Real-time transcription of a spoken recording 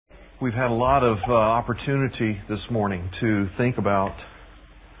We've had a lot of opportunity this morning to think about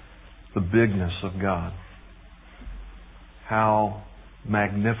the bigness of God. How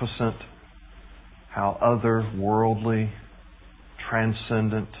magnificent, how otherworldly,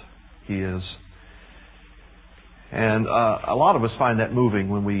 transcendent He is. And a lot of us find that moving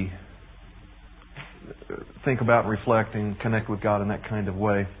when we think about, reflect, and connect with God in that kind of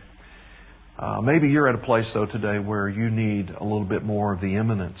way. Maybe you're at a place, though, today where you need a little bit more of the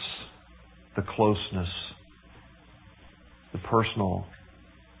immanence, the closeness, the personal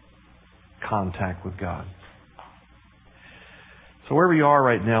contact with God. So wherever you are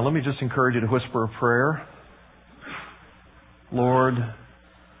right now, let me just encourage you to whisper a prayer. Lord,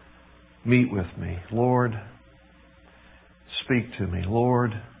 meet with me. Lord, speak to me.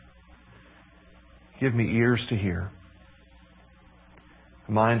 Lord, give me ears to hear,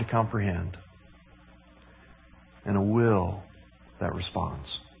 a mind to comprehend, and a will that responds.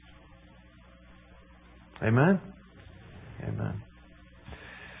 Amen? Amen.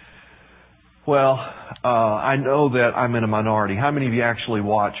 Well, I know that I'm in a minority. How many of you actually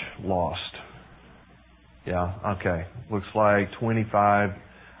watch Lost? Yeah, okay. Looks like 25.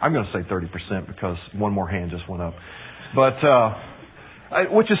 I'm going to say 30% because one more hand just went up. But,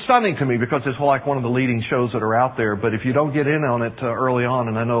 which is stunning to me because it's like one of the leading shows that are out there. But if you don't get in on it early on,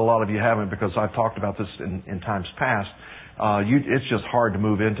 and I know a lot of you haven't because I've talked about this in times past, it's just hard to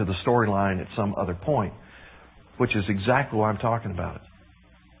move into the storyline at some other point, which is exactly why I'm talking about it.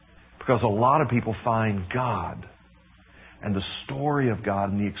 Because a lot of people find God and the story of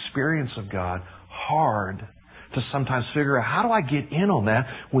God and the experience of God hard to sometimes figure out, how do I get in on that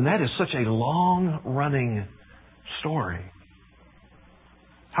when that is such a long-running story?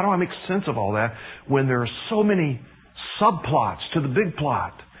 How do I make sense of all that when there are so many subplots to the big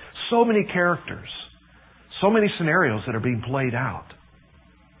plot, so many characters, so many scenarios that are being played out?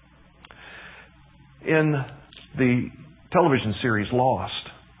 In the television series Lost,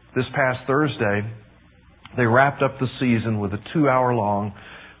 this past Thursday, they wrapped up the season with a 2-hour-long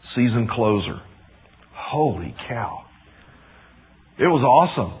season closer. Holy cow. It was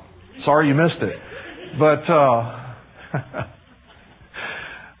awesome. Sorry you missed it. But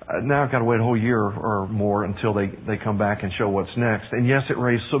now I've got to wait a whole year or more until they come back and show what's next. And yes, it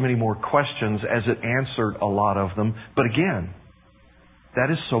raised so many more questions as it answered a lot of them. But again, that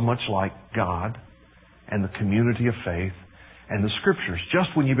is so much like God and the community of faith and the Scriptures.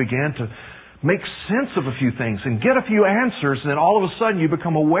 Just when you began to make sense of a few things and get a few answers, and then all of a sudden you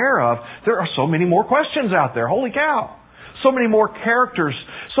become aware of, there are so many more questions out there. Holy cow. So many more characters,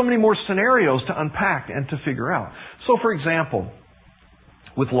 so many more scenarios to unpack and to figure out. So for example,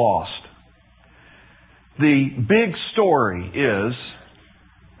 with Lost, the big story is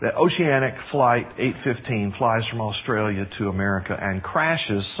that Oceanic Flight 815 flies from Australia to America and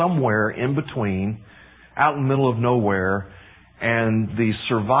crashes somewhere in between, out in the middle of nowhere, and the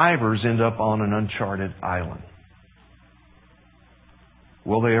survivors end up on an uncharted island.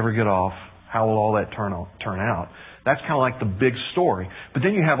 Will they ever get off? How will all that turn out? That's kind of like the big story. But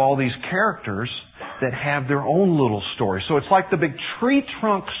then you have all these characters that have their own little story. So it's like the big tree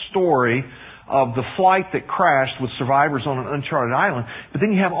trunk story of the flight that crashed with survivors on an uncharted island. But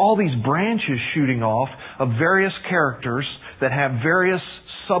then you have all these branches shooting off of various characters that have various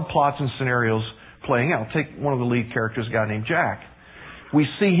subplots and scenarios playing out. Take one of the lead characters, a guy named Jack. We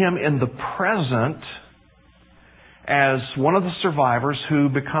see him in the present as one of the survivors who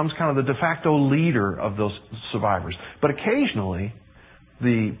becomes kind of the de facto leader of those survivors. But occasionally,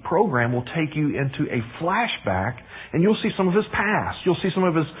 the program will take you into a flashback, and you'll see some of his past. You'll see some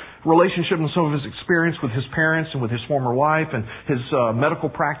of his relationship and some of his experience with his parents and with his former wife and his medical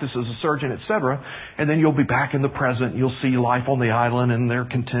practice as a surgeon, etc. And then you'll be back in the present. You'll see life on the island, and they're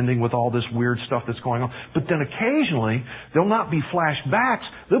contending with all this weird stuff that's going on. But then occasionally, there'll not be flashbacks.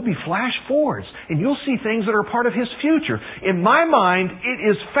 There'll be flash forwards. And you'll see things that are part of his future. In my mind,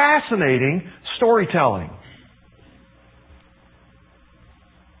 it is fascinating storytelling.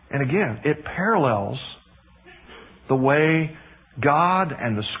 And again, it parallels the way God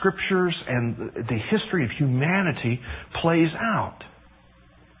and the Scriptures and the history of humanity plays out.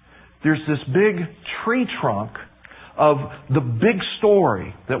 There's this big tree trunk of the big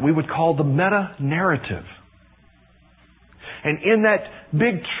story that we would call the meta-narrative. And in that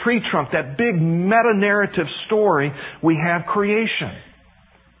big tree trunk, that big meta-narrative story, we have creation.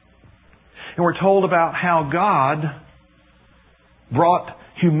 And we're told about how God brought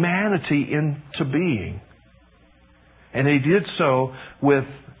humanity into being. And He did so with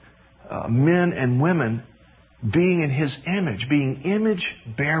men and women being in His image, being image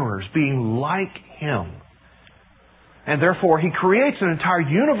bearers, being like Him. And therefore, He creates an entire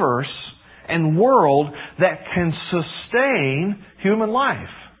universe and world that can sustain human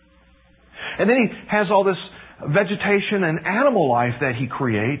life. And then He has all this vegetation and animal life that He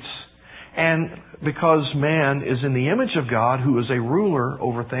creates. And because man is in the image of God, who is a ruler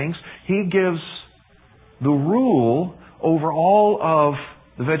over things, He gives the rule over all of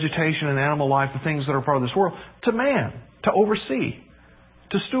the vegetation and animal life, the things that are part of this world, to man, to oversee,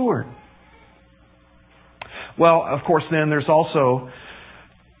 to steward. Well, of course, then there's also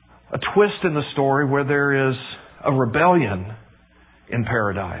a twist in the story where there is a rebellion in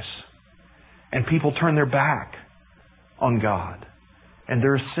paradise. And people turn their back on God. And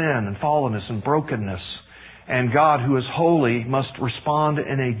there's sin and fallenness and brokenness. And God, who is holy, must respond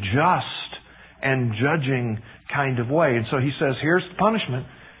in a just and judging kind of way. And so He says, here's the punishment.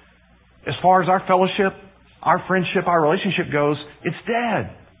 As far as our fellowship, our friendship, our relationship goes, it's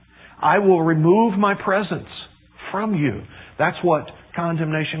dead. I will remove my presence from you. That's what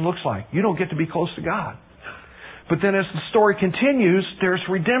condemnation looks like. You don't get to be close to God. But then as the story continues, there's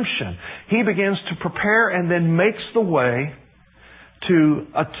redemption. He begins to prepare and then makes the way to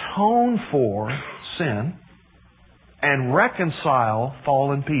atone for sin and reconcile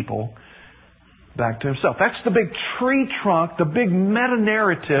fallen people back to Himself. That's the big tree trunk, the big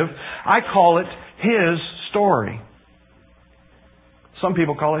meta-narrative. I call it His story. Some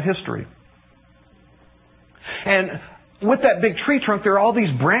people call it history. And with that big tree trunk, there are all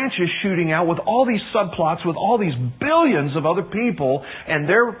these branches shooting out with all these subplots, with all these billions of other people and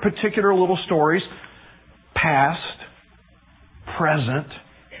their particular little stories, past, present,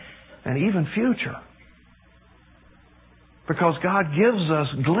 and even future. Because God gives us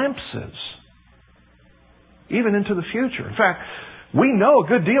glimpses even into the future. In fact, we know a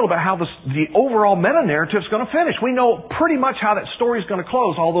good deal about how the overall meta-narrative is going to finish. We know pretty much how that story is going to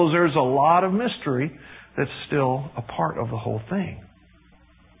close, although there's a lot of mystery that's still a part of the whole thing.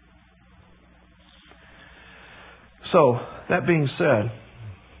 So, that being said,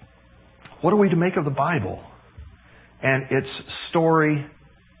 what are we to make of the Bible and its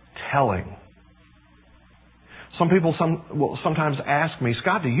storytelling? Some people will sometimes ask me,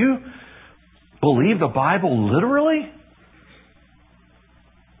 Scott, do you believe the Bible literally?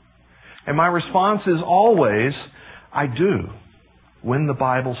 And my response is always, I do, when the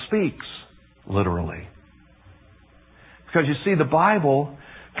Bible speaks literally. Because you see, the Bible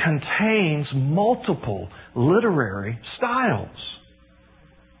contains multiple literary styles.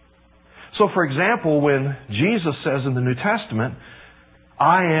 So, for example, when Jesus says in the New Testament,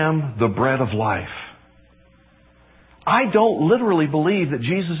 I am the bread of life, I don't literally believe that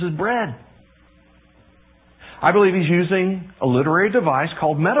Jesus is bread. I believe He's using a literary device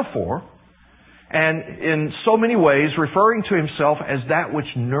called metaphor, and in so many ways referring to Himself as that which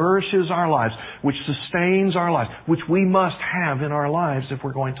nourishes our lives, which sustains our lives, which we must have in our lives if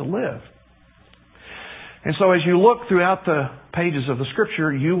we're going to live. And so as you look throughout the pages of the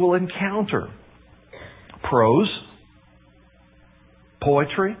Scripture, you will encounter prose,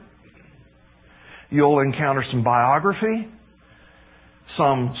 poetry. You'll encounter some biography,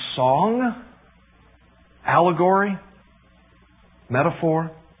 some song, allegory,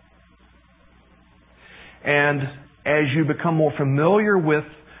 metaphor. And as you become more familiar with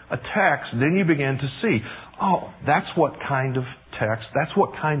a text, then you begin to see, oh, that's what kind of text, that's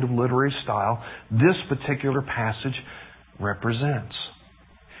what kind of literary style this particular passage represents.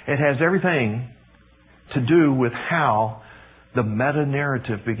 It has everything to do with how the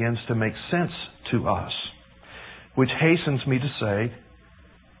meta-narrative begins to make sense to us. Which hastens me to say,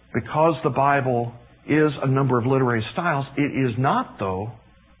 because the Bible is a number of literary styles, it is not, though,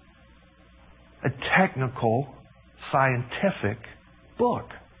 a technical, scientific book.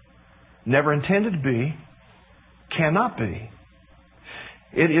 Never intended to be, cannot be.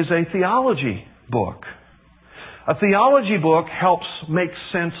 It is a theology book. A theology book helps make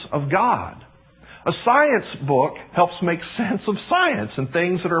sense of God. A science book helps make sense of science and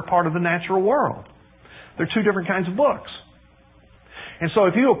things that are a part of the natural world. They're two different kinds of books. And so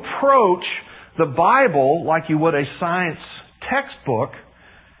if you approach the Bible like you would a science textbook,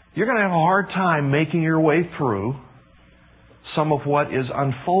 you're going to have a hard time making your way through some of what is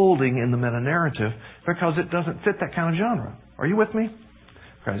unfolding in the meta-narrative because it doesn't fit that kind of genre. Are you with me?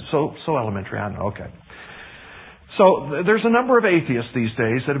 Okay, so elementary, I know. Okay. So there's a number of atheists these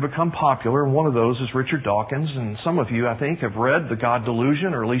days that have become popular, and one of those is Richard Dawkins, and some of you, I think, have read The God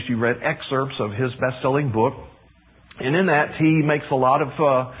Delusion, or at least you read excerpts of his best-selling book. And in that, he makes a lot of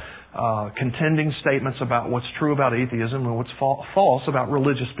contending statements about what's true about atheism and what's false about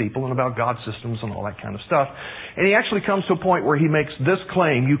religious people and about God systems and all that kind of stuff. And he actually comes to a point where he makes this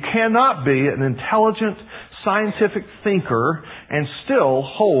claim: you cannot be an intelligent, scientific thinker and still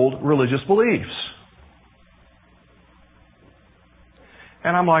hold religious beliefs.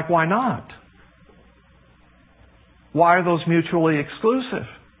 And I'm like, why not? Why are those mutually exclusive?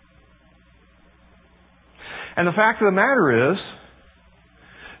 And the fact of the matter is,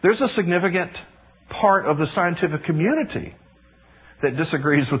 there's a significant part of the scientific community that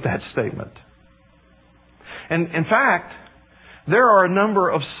disagrees with that statement. And in fact, there are a number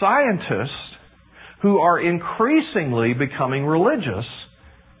of scientists who are increasingly becoming religious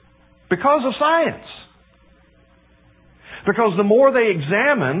because of science. Because the more they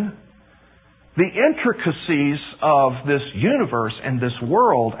examine the intricacies of this universe and this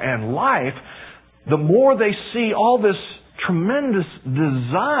world and life, the more they see all this tremendous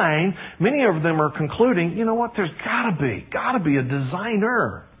design, many of them are concluding, you know what, there's gotta be a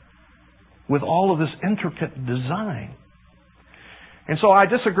designer with all of this intricate design. And so I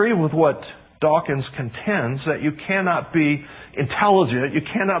disagree with what Dawkins contends, that you cannot be intelligent, you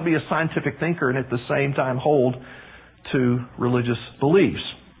cannot be a scientific thinker and at the same time hold to religious beliefs.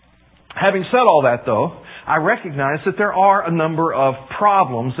 Having said all that, though, I recognize that there are a number of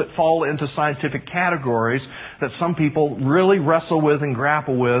problems that fall into scientific categories that some people really wrestle with and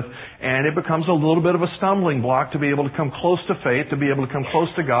grapple with, and it becomes a little bit of a stumbling block to be able to come close to faith, to be able to come close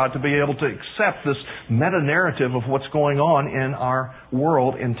to God, to be able to accept this meta-narrative of what's going on in our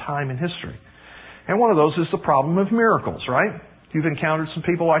world in time and history. And one of those is the problem of miracles, right? You've encountered some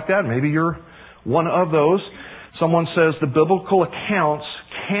people like that. Maybe you're one of those. Someone says the biblical accounts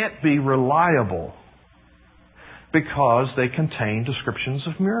can't be reliable because they contain descriptions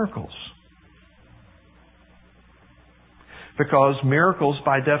of miracles. Because miracles,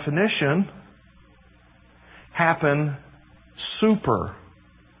 by definition, happen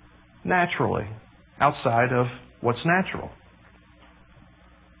supernaturally, outside of what's natural.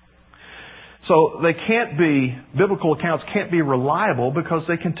 So biblical accounts can't be reliable because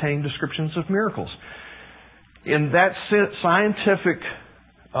they contain descriptions of miracles. In that scientific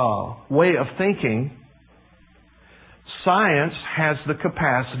way of thinking, science has the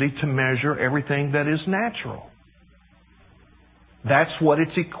capacity to measure everything that is natural. That's what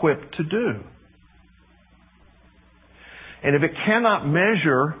it's equipped to do. And if it cannot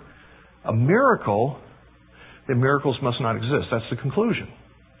measure a miracle, then miracles must not exist. That's the conclusion.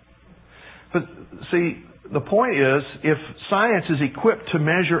 But see, the point is, if science is equipped to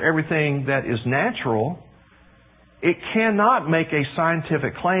measure everything that is natural, it cannot make a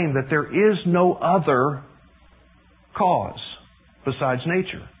scientific claim that there is no other cause besides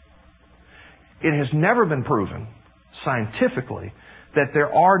nature. It has never been proven scientifically that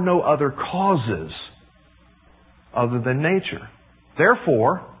there are no other causes other than nature.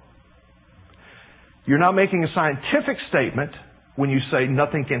 Therefore, you're not making a scientific statement when you say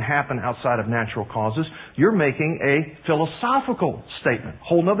nothing can happen outside of natural causes. You're making a philosophical statement,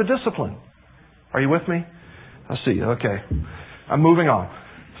 whole other discipline. Are you with me? I see. Okay. I'm moving on.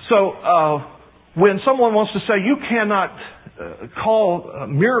 So, when someone wants to say you cannot call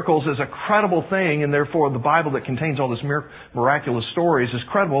miracles as a credible thing, and therefore the Bible that contains all these miraculous stories is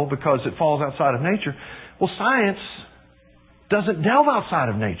credible because it falls outside of nature, well, science doesn't delve outside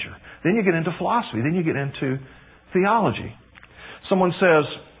of nature. Then you get into philosophy. Then you get into theology. Someone says,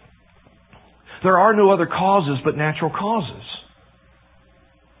 there are no other causes but natural causes.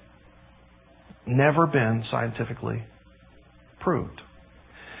 Never been scientifically proved.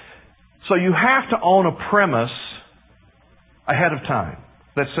 So you have to own a premise ahead of time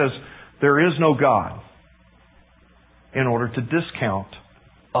that says there is no God in order to discount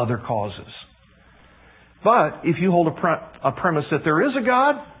other causes. But if you hold a premise that there is a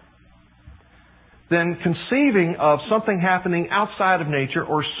God, then conceiving of something happening outside of nature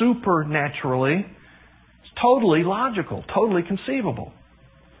or supernaturally is totally logical, totally conceivable.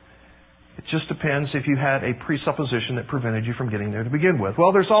 It just depends if you had a presupposition that prevented you from getting there to begin with.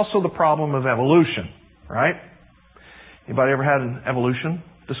 Well, there's also the problem of evolution, right? Anybody ever had an evolution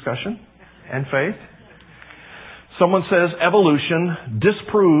discussion and faith? Someone says evolution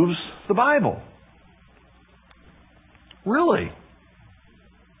disproves the Bible. Really?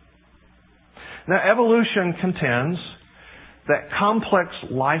 Now, evolution contends that complex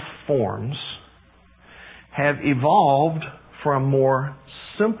life forms have evolved from more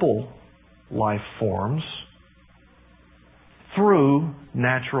simple life forms through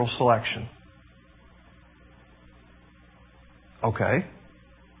natural selection. Okay.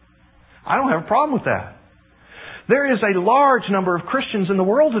 I don't have a problem with that. There is a large number of Christians in the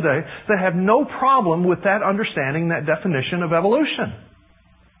world today that have no problem with that understanding, that definition of evolution.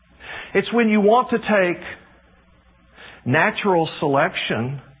 It's when you want to take natural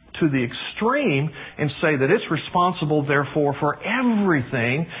selection to the extreme and say that it's responsible, therefore, for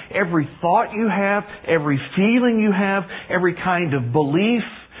everything, every thought you have, every feeling you have, every kind of belief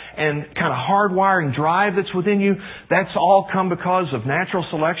and kind of hardwiring drive that's within you, that's all come because of natural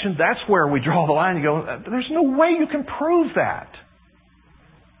selection. That's where we draw the line and go, there's no way you can prove that.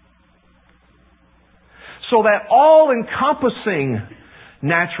 So that all-encompassing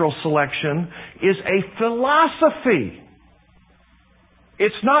natural selection is a philosophy.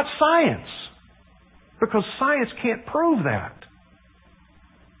 It's not science, because science can't prove that.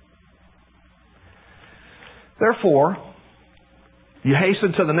 Therefore, you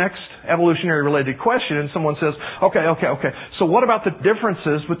hasten to the next evolutionary related question and someone says, okay. So what about the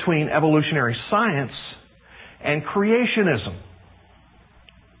differences between evolutionary science and creationism?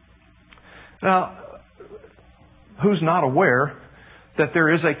 Now, who's not aware that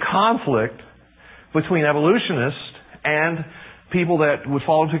there is a conflict between evolutionists and people that would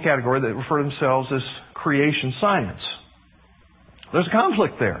fall into a category that refer to themselves as creation science? There's a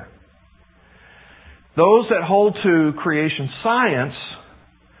conflict there. Those that hold to creation science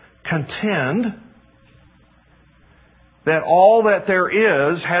contend that all that there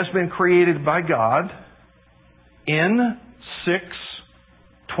is has been created by God in 6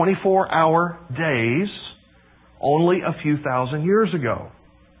 24-hour days only a few thousand years ago.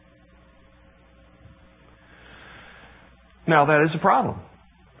 Now, that is a problem.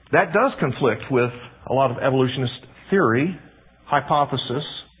 That does conflict with a lot of evolutionist theory, hypothesis,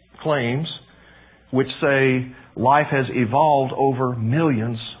 claims, which say life has evolved over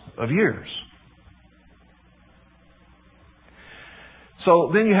millions of years. So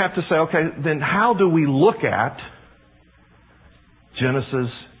then you have to say, okay, then how do we look at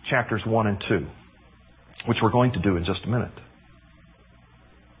Genesis chapters 1 and 2, which we're going to do in just a minute?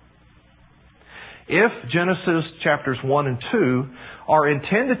 If Genesis chapters 1 and 2 are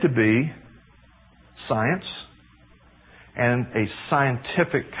intended to be science and a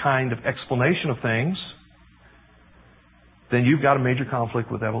scientific kind of explanation of things, then you've got a major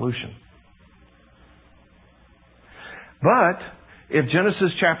conflict with evolution. But if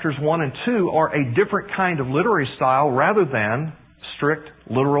Genesis chapters 1 and 2 are a different kind of literary style rather than strict,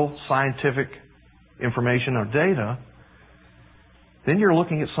 literal, scientific information or data, then you're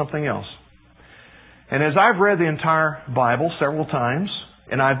looking at something else. And as I've read the entire Bible several times,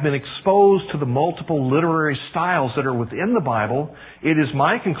 and I've been exposed to the multiple literary styles that are within the Bible, it is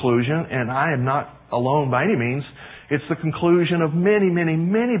my conclusion, and I am not alone by any means, it's the conclusion of many, many,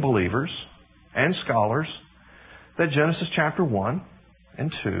 many believers and scholars that Genesis chapter 1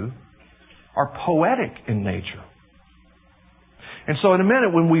 and 2 are poetic in nature. And so in a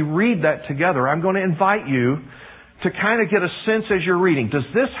minute when we read that together, I'm going to invite you to kind of get a sense as you're reading. Does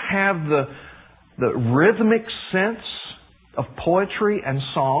this have the rhythmic sense of poetry and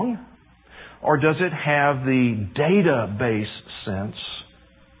song? Or does it have the database sense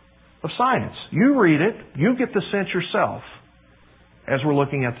of science? You read it, you get the sense yourself as we're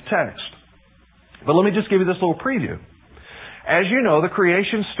looking at the text. But let me just give you this little preview. As you know, the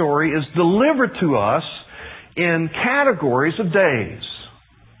creation story is delivered to us in categories of days.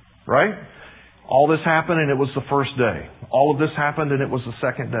 Right? All this happened and it was the first day. All of this happened and it was the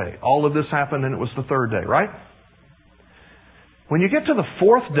second day. All of this happened and it was the third day. Right? When you get to the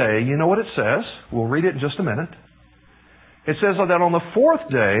fourth day, you know what it says? We'll read it in just a minute. It says that on the fourth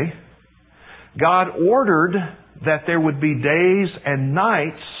day, God ordered that there would be days and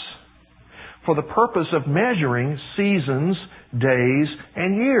nights for the purpose of measuring seasons, days,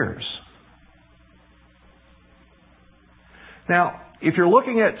 and years. Now, if you're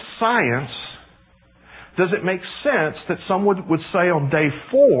looking at science, does it make sense that someone would say on day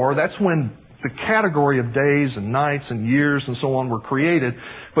 4, that's when the category of days and nights and years and so on were created,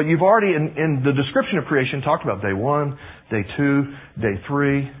 but you've already, in the description of creation, talked about day 1, day 2, day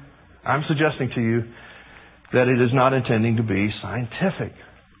 3. I'm suggesting to you that it is not intending to be scientific,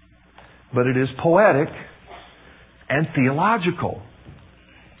 but it is poetic and theological.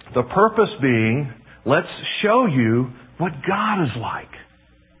 The purpose being, let's show you what God is like.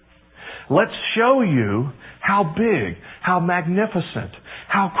 Let's show you how big, how magnificent,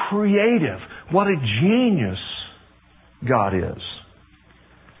 how creative, what a genius God is.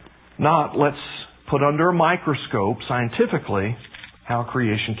 Not let's put under a microscope scientifically how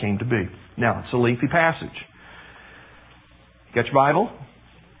creation came to be. Now, it's a lengthy passage. Got your Bible?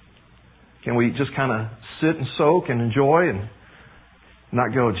 Can we just kind of sit and soak and enjoy and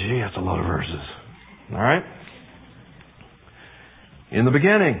not go, gee, that's a lot of verses. All right? In the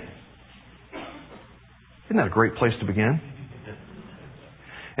beginning. Isn't that a great place to begin?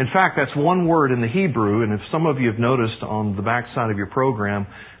 In fact, that's one word in the Hebrew, and if some of you have noticed on the back side of your program,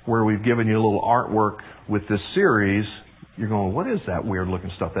 where we've given you a little artwork with this series, you're going, what is that weird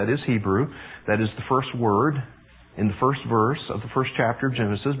looking stuff? That is Hebrew. That is the first word in the first verse of the first chapter of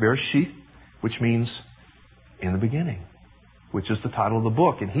Genesis, Bereshit, which means in the beginning, which is the title of the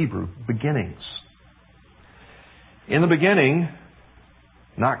book in Hebrew, Beginnings. In the beginning,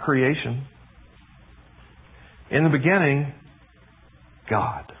 not creation. In the beginning,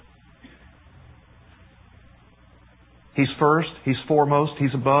 God. He's first, He's foremost,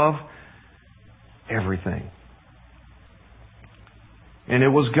 He's above everything. And it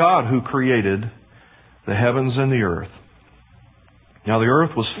was God who created the heavens and the earth. Now the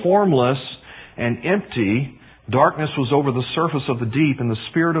earth was formless and empty. Darkness was over the surface of the deep, and the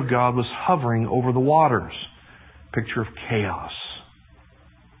Spirit of God was hovering over the waters. Picture of chaos.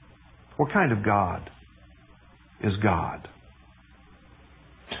 What kind of God is God?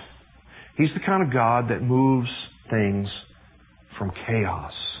 He's the kind of God that moves things from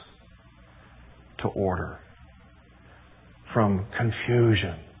chaos to order, from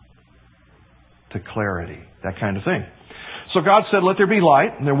confusion to clarity, that kind of thing. So God said, let there be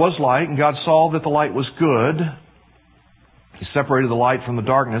light, and there was light, and God saw that the light was good. He separated the light from the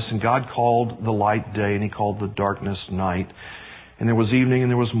darkness, and God called the light day, and He called the darkness night. And there was evening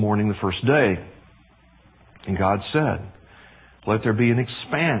and there was morning the first day. And God said, let there be an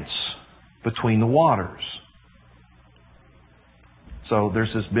expanse between the waters. So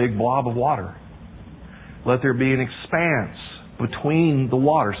there's this big blob of water. Let there be an expanse between the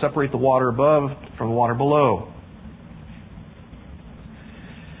water. Separate the water above from the water below.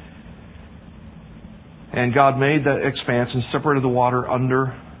 And God made that expanse and separated the water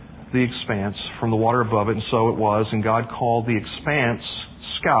under the expanse from the water above it, and so it was. And God called the expanse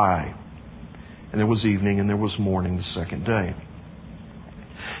sky. And there was evening and there was morning the second day.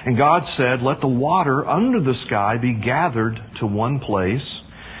 And God said, let the water under the sky be gathered to one place,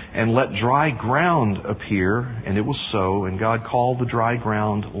 and let dry ground appear. And it was so. And God called the dry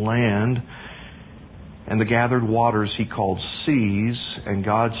ground land, and the gathered waters He called seas. And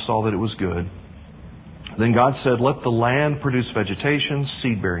God saw that it was good. Then God said, let the land produce vegetation,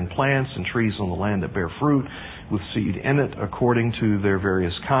 seed-bearing plants, and trees on the land that bear fruit, with seed in it, according to their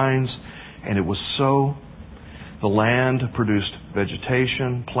various kinds. And it was so. The land produced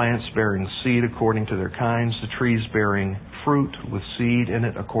vegetation, plants bearing seed according to their kinds, the trees bearing fruit with seed in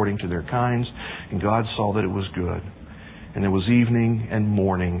it according to their kinds. And God saw that it was good. And there was evening and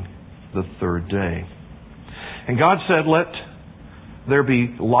morning the third day. And God said, let there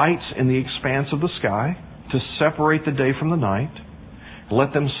be lights in the expanse of the sky to separate the day from the night.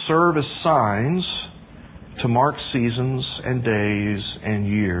 Let them serve as signs to mark seasons and days and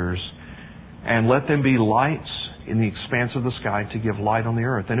years. And let them be lights in the expanse of the sky to give light on the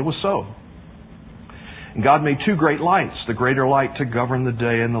earth. And it was so. And God made two great lights, the greater light to govern the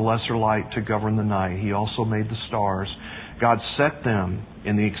day and the lesser light to govern the night. He also made the stars. God set them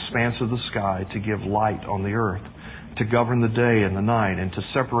in the expanse of the sky to give light on the earth, to govern the day and the night, and to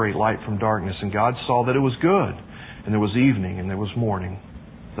separate light from darkness. And God saw that it was good. And there was evening and there was morning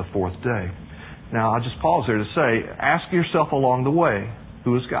the fourth day. Now, I'll just pause there to say, ask yourself along the way,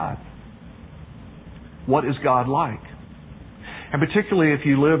 who is God? What is God like? And particularly if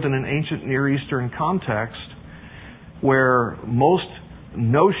you lived in an ancient Near Eastern context where most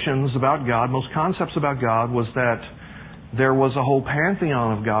notions about God, most concepts about God was that there was a whole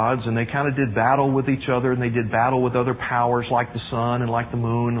pantheon of gods, and they kind of did battle with each other, and they did battle with other powers like the sun and like the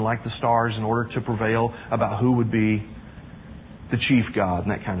moon and like the stars in order to prevail about who would be the chief god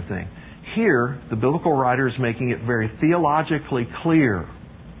and that kind of thing. Here, the biblical writer is making it very theologically clear.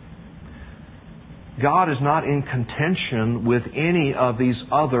 God is not in contention with any of these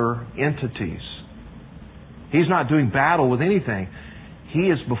other entities. He's not doing battle with anything. He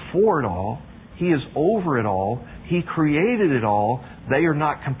is before it all. He is over it all. He created it all. They are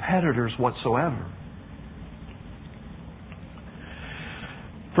not competitors whatsoever.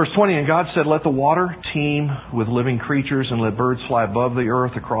 Verse 20, and God said, let the water teem with living creatures, and let birds fly above the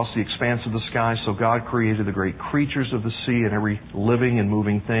earth across the expanse of the sky. So God created the great creatures of the sea and every living and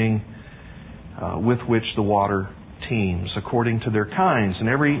moving thing with which the water teems, according to their kinds, and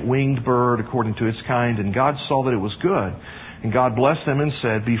every winged bird according to its kind. And God saw that it was good. And God blessed them and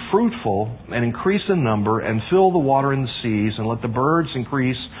said, be fruitful and increase in number, and fill the water in the seas, and let the birds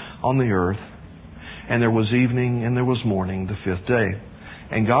increase on the earth. And there was evening and there was morning the fifth day.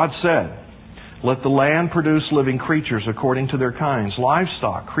 And God said, let the land produce living creatures according to their kinds,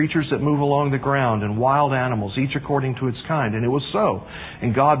 livestock, creatures that move along the ground, and wild animals, each according to its kind. And it was so.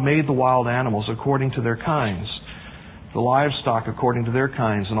 And God made the wild animals according to their kinds, the livestock according to their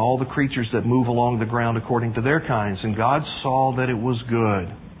kinds, and all the creatures that move along the ground according to their kinds. And God saw that it was good.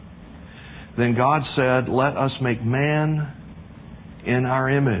 Then God said, "Let us make man in our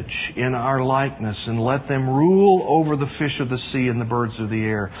image, in our likeness, and let them rule over the fish of the sea and the birds of the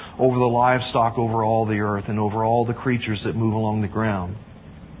air, over the livestock, over all the earth, and over all the creatures that move along the ground."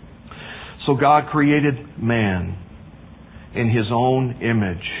 So God created man in His own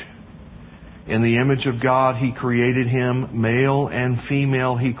image. In the image of God, He created him, male and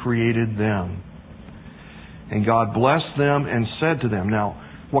female, He created them. And God blessed them and said to them. Now,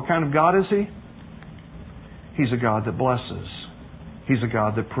 what kind of God is He? He's a God that blesses. He's a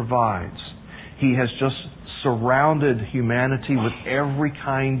God that provides. He has just surrounded humanity with every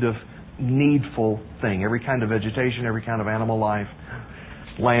kind of needful thing, every kind of vegetation, every kind of animal life,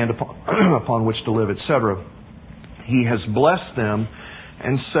 land upon which to live, etc. He has blessed them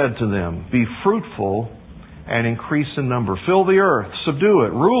and said to them, "Be fruitful and increase in number. Fill the earth, subdue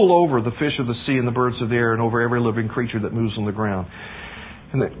it, rule over the fish of the sea and the birds of the air and over every living creature that moves on the ground."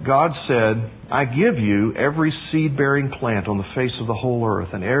 And that God said, "I give you every seed-bearing plant on the face of the whole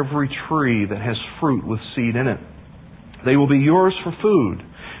earth and every tree that has fruit with seed in it. They will be yours for food.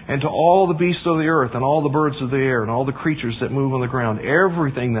 And to all the beasts of the earth and all the birds of the air and all the creatures that move on the ground,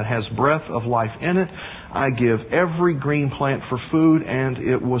 everything that has breath of life in it, I give every green plant for food." And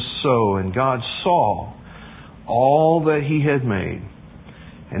it was so. And God saw all that He had made,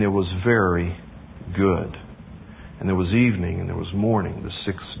 and it was very good. And there was evening and there was morning, the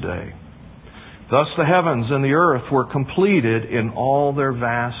sixth day. Thus the heavens and the earth were completed in all their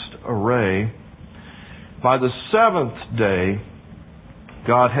vast array. By the seventh day,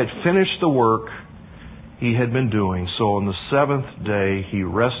 God had finished the work He had been doing. So on the seventh day, He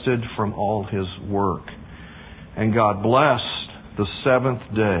rested from all His work. And God blessed the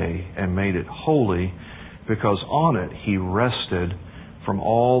seventh day and made it holy, because on it He rested from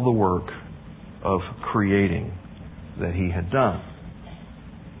all the work of creating that He had done.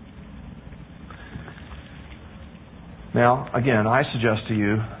 Now, again, I suggest to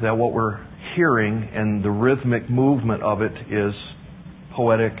you that what we're hearing and the rhythmic movement of it is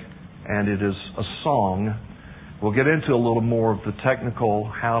poetic, and it is a song. We'll get into a little more of the technical,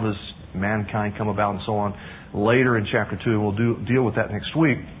 how does mankind come about and so on, later in chapter 2. We'll deal with that next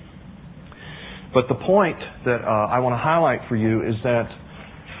week. But the point that I want to highlight for you is that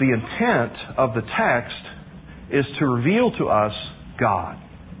the intent of the text is to reveal to us God.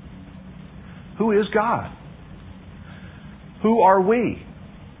 Who is God? Who are we?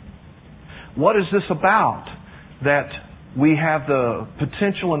 What is this about that we have the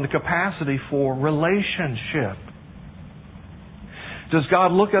potential and the capacity for relationship? Does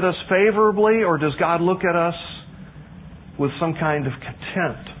God look at us favorably, or does God look at us with some kind of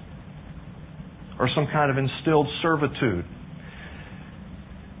contempt or some kind of instilled servitude?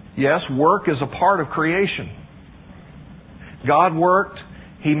 Yes, work is a part of creation. God worked.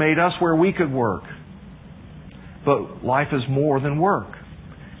 He made us where we could work. But life is more than work.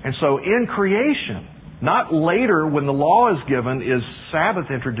 And so in creation, not later when the law is given, is Sabbath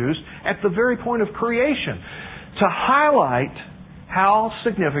introduced, at the very point of creation, to highlight how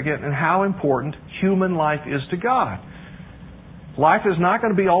significant and how important human life is to God. Life is not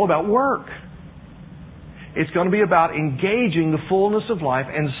going to be all about work. It's going to be about engaging the fullness of life,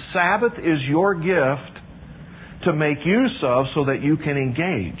 and Sabbath is your gift to make use of so that you can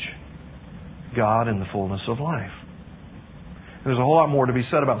engage God in the fullness of life. There's a whole lot more to be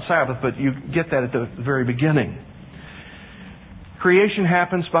said about Sabbath, but you get that at the very beginning. Creation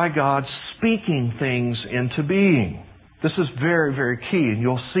happens by God speaking things into being. This is very, very key, and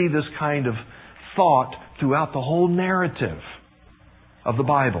you'll see this kind of thought throughout the whole narrative of the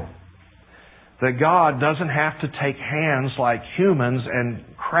Bible. That God doesn't have to take hands like humans and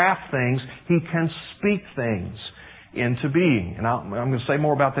craft things. He can speak things into being. And I'm going to say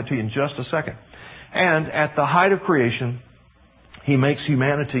more about that to you in just a second. And at the height of creation, He makes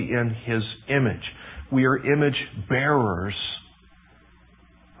humanity in His image. We are image bearers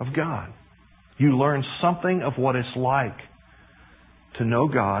of God. You learn something of what it's like to know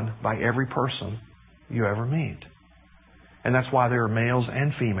God by every person you ever meet. And that's why there are males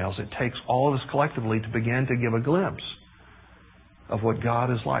and females. It takes all of us collectively to begin to give a glimpse of what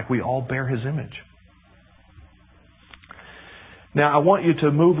God is like. We all bear His image. Now, I want you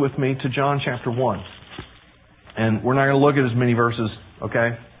to move with me to John chapter 1. And we're not going to look at as many verses,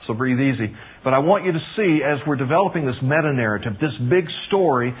 okay? So breathe easy. But I want you to see, as we're developing this meta-narrative, this big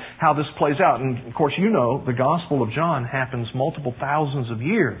story, how this plays out. And, of course, you know, the Gospel of John happens multiple thousands of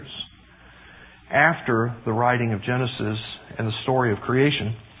years after the writing of Genesis and the story of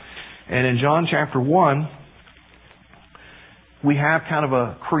creation. And in John chapter 1, we have kind of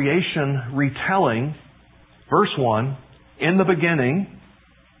a creation retelling. Verse 1, in the beginning,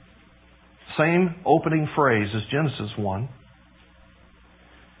 Same opening phrase as Genesis 1.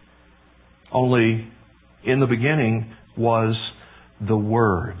 Only in the beginning was the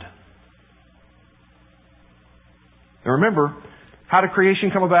Word. Now remember, how did creation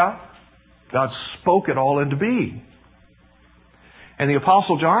come about? God spoke it all into being. And the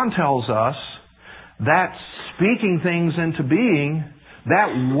Apostle John tells us that speaking things into being,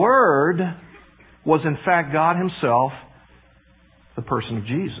 that Word was in fact God Himself, the person of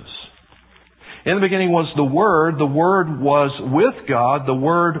Jesus. In the beginning was the Word. The Word was with God. The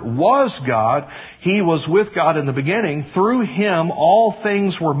Word was God. He was with God in the beginning. Through Him all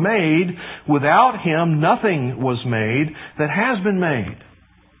things were made. Without Him nothing was made that has been made.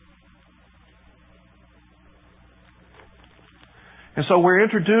 And so we're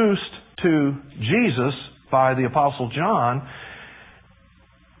introduced to Jesus by the Apostle John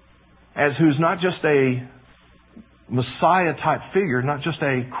as who's not just a Messiah type figure, not just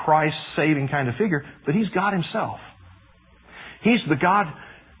a Christ saving kind of figure, but He's God Himself. He's the God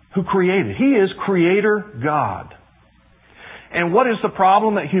who created. He is Creator God. And what is the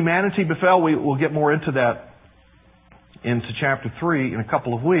problem that humanity befell? We'll get more into that into chapter 3 in a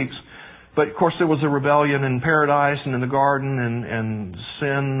couple of weeks. But of course there was a rebellion in paradise and in the garden, and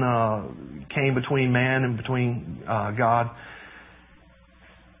sin came between man and between God.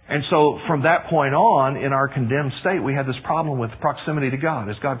 And so from that point on, in our condemned state, we had this problem with proximity to God.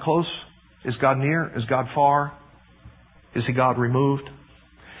 Is God close? Is God near? Is God far? Is He God removed?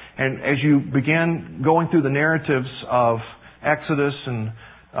 And as you begin going through the narratives of Exodus and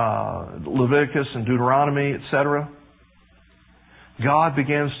Leviticus and Deuteronomy, etc., God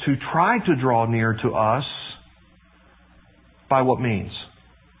begins to try to draw near to us by what means?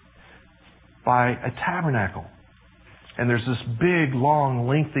 By a tabernacle. And there's this big, long,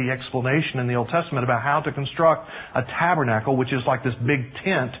 lengthy explanation in the Old Testament about how to construct a tabernacle, which is like this big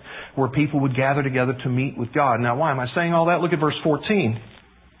tent where people would gather together to meet with God. Now, why am I saying all that? Look at verse 14.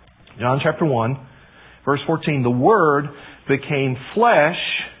 John chapter 1, verse 14. The Word became flesh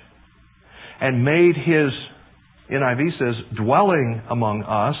and made His, NIV says, dwelling among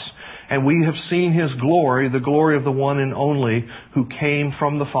us. And we have seen His glory, the glory of the one and only who came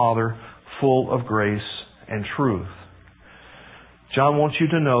from the Father, full of grace and truth. John wants you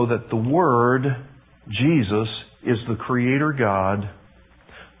to know that the Word, Jesus, is the Creator God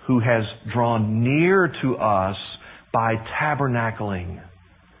who has drawn near to us by tabernacling.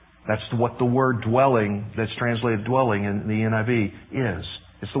 That's what the word dwelling, that's translated dwelling in the NIV, is.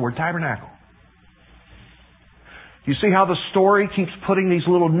 It's the word tabernacle. You see how the story keeps putting these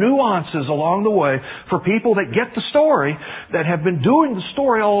little nuances along the way for people that get the story, that have been doing the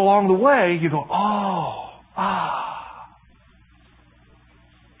story all along the way. You go,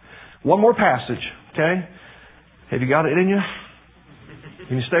 One more passage, okay? Have you got it in you?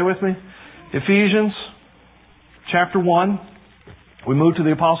 Can you stay with me? Ephesians chapter 1. We move to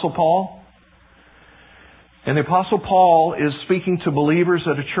the Apostle Paul. And the Apostle Paul is speaking to believers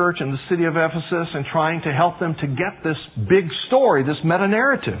at a church in the city of Ephesus and trying to help them to get this big story, this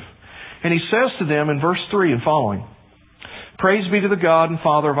meta-narrative. And he says to them in verse 3 and following, Praise be to the God and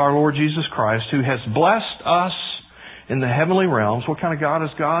Father of our Lord Jesus Christ, who has blessed us in the heavenly realms. What kind of God is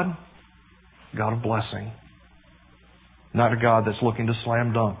God? God of blessing. Not a God that's looking to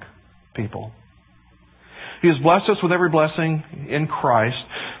slam dunk people. He has blessed us with every blessing in Christ,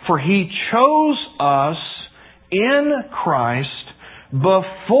 for He chose us in Christ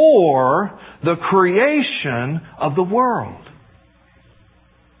before the creation of the world.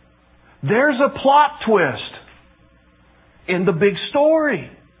 There's a plot twist in the big story.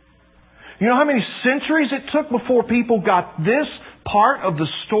 You know how many centuries it took before people got this part of the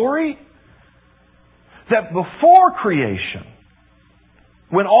story? That before creation,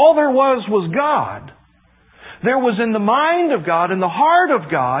 when all there was God, there was in the mind of God, in the heart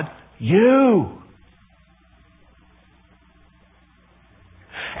of God, you.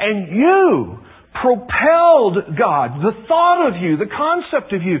 And you propelled God, the thought of you, the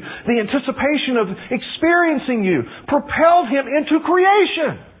concept of you, the anticipation of experiencing you, propelled Him into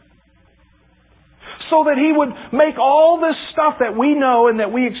creation. So that He would make all this stuff that we know and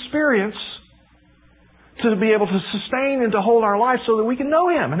that we experience to be able to sustain and to hold our life so that we can know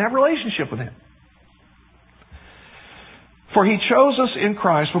Him and have a relationship with Him. For He chose us in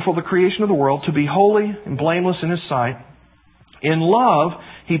Christ before the creation of the world to be holy and blameless in His sight. In love,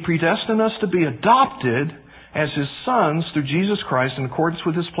 He predestined us to be adopted as His sons through Jesus Christ in accordance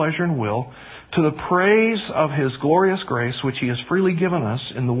with His pleasure and will, to the praise of His glorious grace, which He has freely given us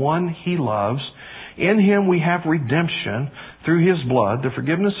in the one He loves. In Him we have redemption through His blood, the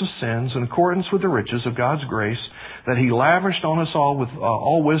forgiveness of sins, in accordance with the riches of God's grace, that He lavished on us all with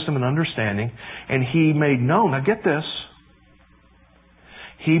all wisdom and understanding, and He made known, now get this,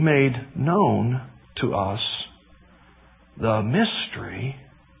 He made known to us the mystery,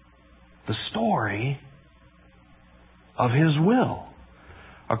 the story of His will,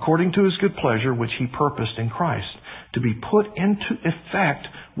 according to His good pleasure, which He purposed in Christ, to be put into effect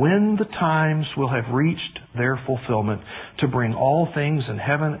when the times will have reached their fulfillment, to bring all things in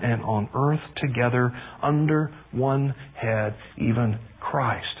heaven and on earth together under one head, even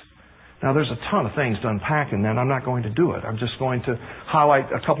Christ. Now, there's a ton of things to unpack in that. I'm not going to do it. I'm just going to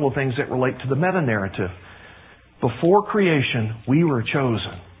highlight a couple of things that relate to the meta-narrative. Before creation, we were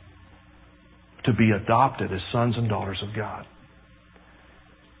chosen to be adopted as sons and daughters of God.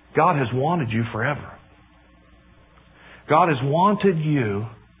 God has wanted you forever. God has wanted you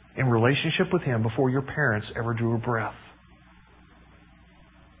in relationship with Him before your parents ever drew a breath.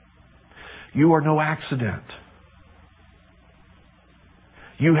 You are no accident.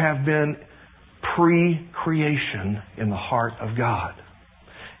 You have been pre-creation in the heart of God.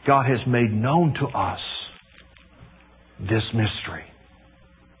 God has made known to us this mystery.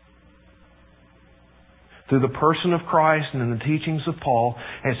 Through the person of Christ and in the teachings of Paul,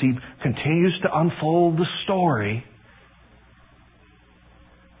 as he continues to unfold the story,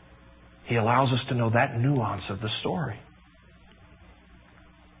 he allows us to know that nuance of the story.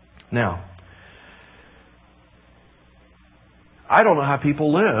 Now, I don't know how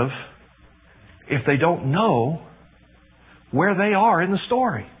people live if they don't know where they are in the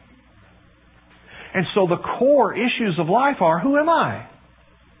story. And so the core issues of life are, who am I?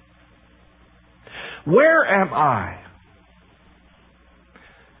 Where am I?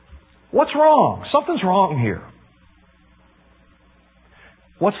 What's wrong? Something's wrong here.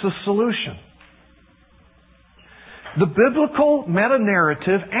 What's the solution? The biblical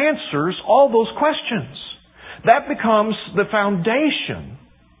meta-narrative answers all those questions. That becomes the foundation,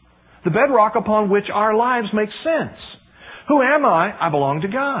 the bedrock upon which our lives make sense. Who am I? I belong to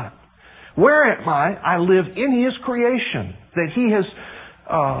God. Where am I? I live in His creation that He has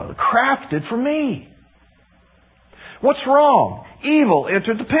crafted for me. What's wrong? Evil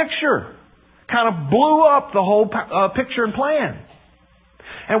entered the picture. Kind of blew up the whole picture and plan.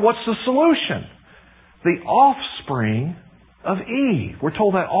 And what's the solution? The offspring of Eve. We're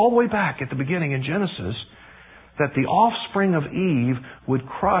told that all the way back at the beginning in Genesis, that the offspring of Eve would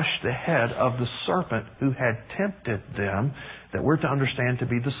crush the head of the serpent who had tempted them, that we're to understand to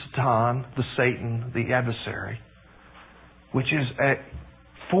be the Satan, the adversary, which is a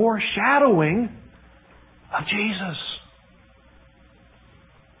foreshadowing of Jesus,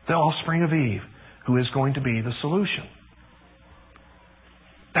 the offspring of Eve, who is going to be the solution.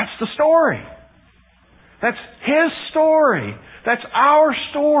 That's the story. That's His story. That's our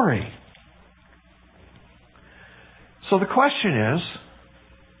story. So the question is,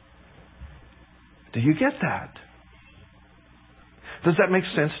 do you get that? Does that make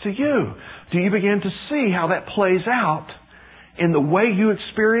sense to you? Do you begin to see how that plays out in the way you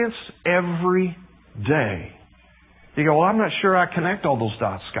experience every day? You go, well, I'm not sure I connect all those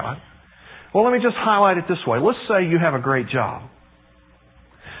dots, Scott. Well, let me just highlight it this way. Let's say you have a great job.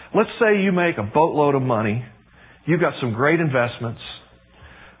 Let's say you make a boatload of money. You've got some great investments.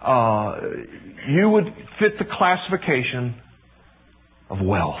 You would fit the classification of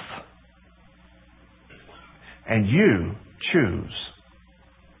wealth. And you choose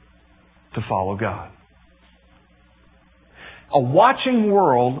to follow God. A watching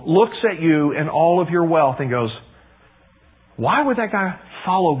world looks at you and all of your wealth and goes, why would that guy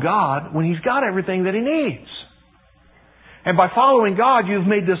follow God when he's got everything that he needs? And by following God, you've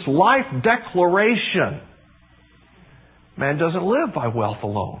made this life declaration. Man doesn't live by wealth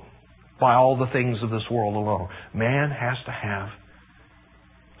alone, by all the things of this world alone. Man has to have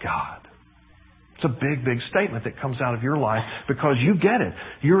God. It's a big, big statement that comes out of your life because you get it.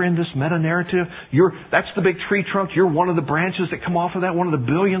 You're in this meta-narrative. That's the big tree trunk. You're one of the branches that come off of that, one of the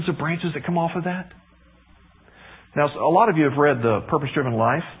billions of branches that come off of that. Now, a lot of you have read The Purpose-Driven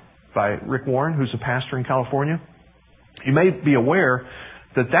Life by Rick Warren, who's a pastor in California. You may be aware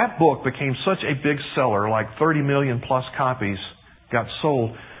that that book became such a big seller, like 30 million plus copies got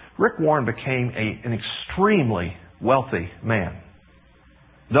sold. Rick Warren became an extremely wealthy man.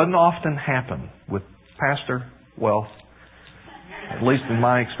 Doesn't often happen with pastor wealth, at least in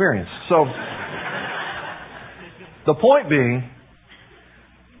my experience. So, the point being,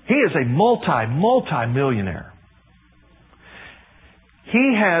 he is a multi-millionaire.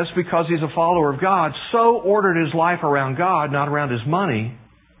 He has, because he's a follower of God, so ordered his life around God, not around his money,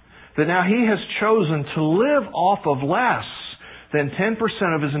 that now he has chosen to live off of less than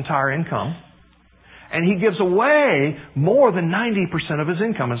 10% of his entire income And he gives away more than 90% of his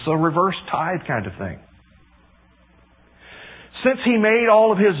income. It's a reverse tithe kind of thing. Since he made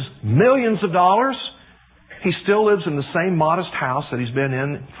all of his millions of dollars, he still lives in the same modest house that he's been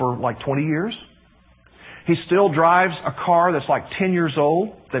in for like 20 years. He still drives a car that's like 10 years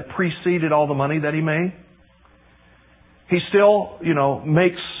old that preceded all the money that he made. He still,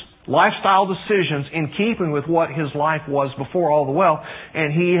 makes lifestyle decisions in keeping with what his life was before all the wealth.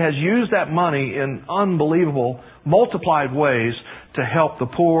 And he has used that money in unbelievable, multiplied ways to help the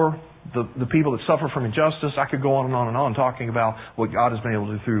poor, the people that suffer from injustice. I could go on and on talking about what God has been able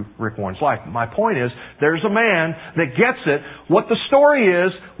to do through Rick Warren's life. My point is, there's a man that gets it, what the story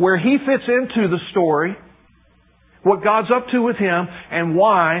is, where he fits into the story, what God's up to with him, and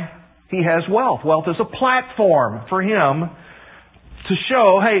why he has wealth. Wealth is a platform for him to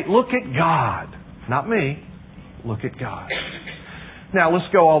show, hey, look at God. Not me. Look at God. Now, let's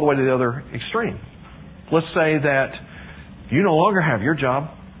go all the way to the other extreme. Let's say that you no longer have your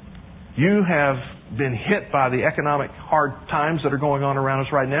job. You have been hit by the economic hard times that are going on around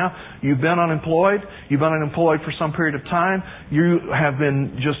us right now. You've been unemployed. You've been unemployed for some period of time. You have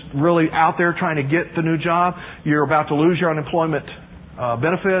been just really out there trying to get the new job. You're about to lose your unemployment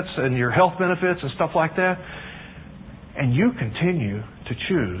benefits and your health benefits and stuff like that. And you continue to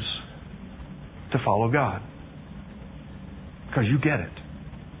choose to follow God. Because you get it.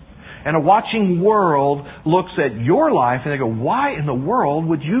 And a watching world looks at your life and they go, why in the world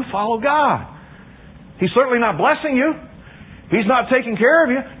would you follow God? He's certainly not blessing you. He's not taking care of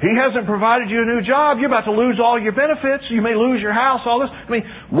you. He hasn't provided you a new job. You're about to lose all your benefits. You may lose your house, all this. I mean,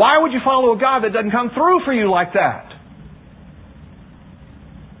 why would you follow a God that doesn't come through for you like that?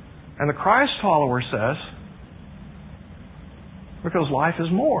 And the Christ follower says, because life is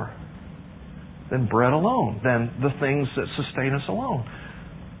more than bread alone, than the things that sustain us alone.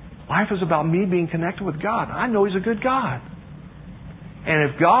 Life is about me being connected with God. I know He's a good God.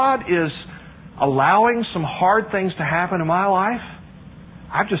 And if God is allowing some hard things to happen in my life,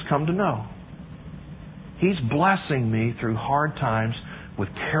 I've just come to know He's blessing me through hard times with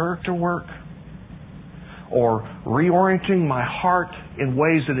character work or reorienting my heart in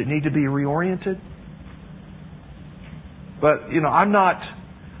ways that it need to be reoriented. But, I'm not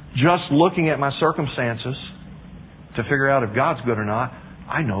just looking at my circumstances to figure out if God's good or not.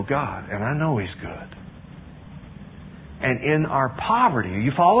 I know God, and I know He's good. And in our poverty, are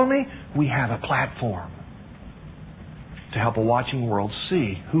you following me? We have a platform to help a watching world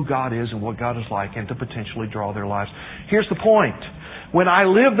see who God is and what God is like and to potentially draw their lives. Here's the point. When I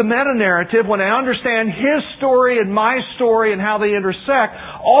live the meta-narrative, when I understand His story and my story and how they intersect,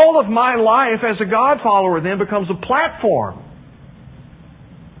 all of my life as a God follower then becomes a platform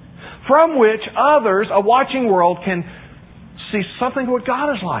from which others, a watching world, can see something of what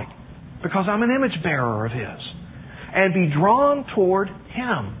God is like because I'm an image bearer of His and be drawn toward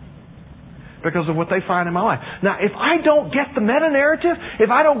Him because of what they find in my life. Now, if I don't get the meta-narrative, if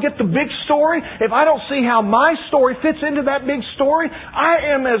I don't get the big story, if I don't see how my story fits into that big story,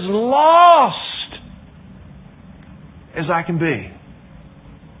 I am as lost as I can be.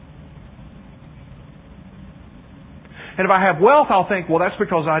 And if I have wealth, I'll think, well, that's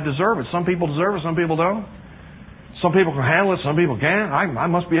because I deserve it. Some people deserve it, some people don't. Some people can handle it, some people can't. I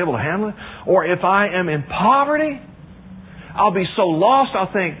must be able to handle it. Or if I am in poverty, I'll be so lost,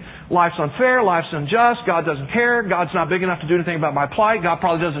 I'll think, life's unfair, life's unjust, God doesn't care, God's not big enough to do anything about my plight, God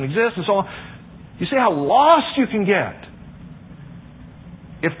probably doesn't exist, and so on. You see how lost you can get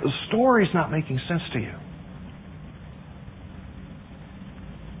if the story's not making sense to you.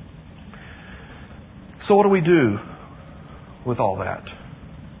 So what do we do with all that?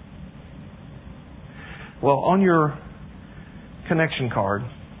 Well, on your connection card,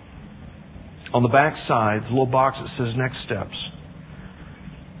 on the back side, the little box that says Next Steps,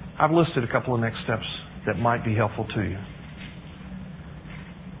 I've listed a couple of next steps that might be helpful to you.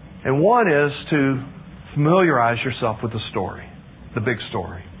 And one is to familiarize yourself with the story, the big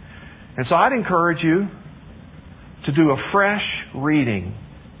story. And so I'd encourage you to do a fresh reading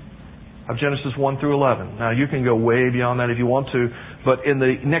of Genesis 1 through 11. Now, you can go way beyond that if you want to, but in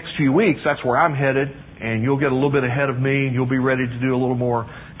the next few weeks, that's where I'm headed, and you'll get a little bit ahead of me, and you'll be ready to do a little more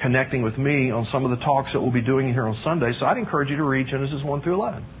connecting with me on some of the talks that we'll be doing here on Sunday. So I'd encourage you to read Genesis 1 through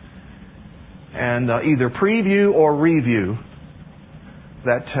 11. And either preview or review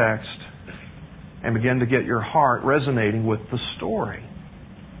that text and begin to get your heart resonating with the story.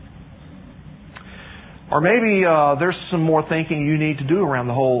 Or maybe there's some more thinking you need to do around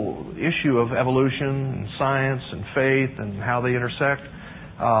the whole issue of evolution and science and faith and how they intersect.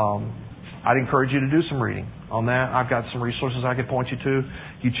 I'd encourage you to do some reading on that. I've got some resources I could point you to.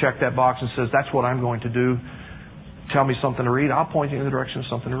 You check that box and says, that's what I'm going to do. Tell me something to read. I'll point you in the direction of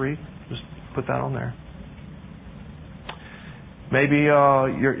something to read. Just put that on there. Maybe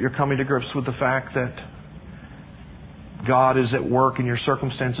you're coming to grips with the fact that God is at work in your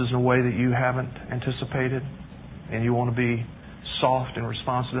circumstances in a way that you haven't anticipated, and you want to be soft and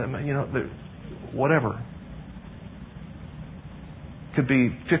responsive to that. Whatever. Could be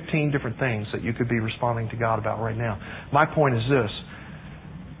 15 different things that you could be responding to God about right now. My point is this.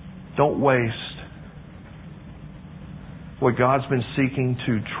 Don't waste what God's been seeking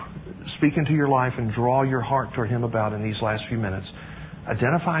to speak into your life and draw your heart toward Him about in these last few minutes.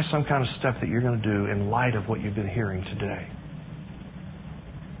 Identify some kind of step that you're going to do in light of what you've been hearing today.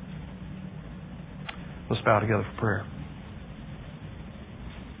 Let's bow together for prayer.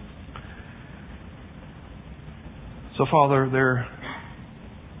 So, Father, there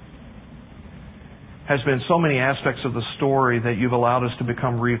has been so many aspects of the story that you've allowed us to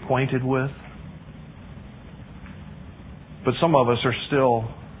become reacquainted with. But some of us are still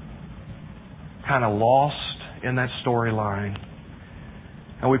kind of lost in that storyline.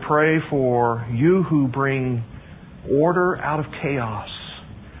 And we pray for you who bring order out of chaos,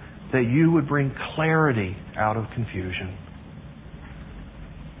 that you would bring clarity out of confusion.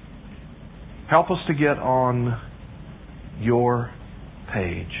 Help us to get on your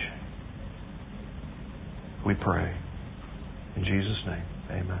page. We pray. In Jesus' name,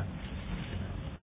 amen.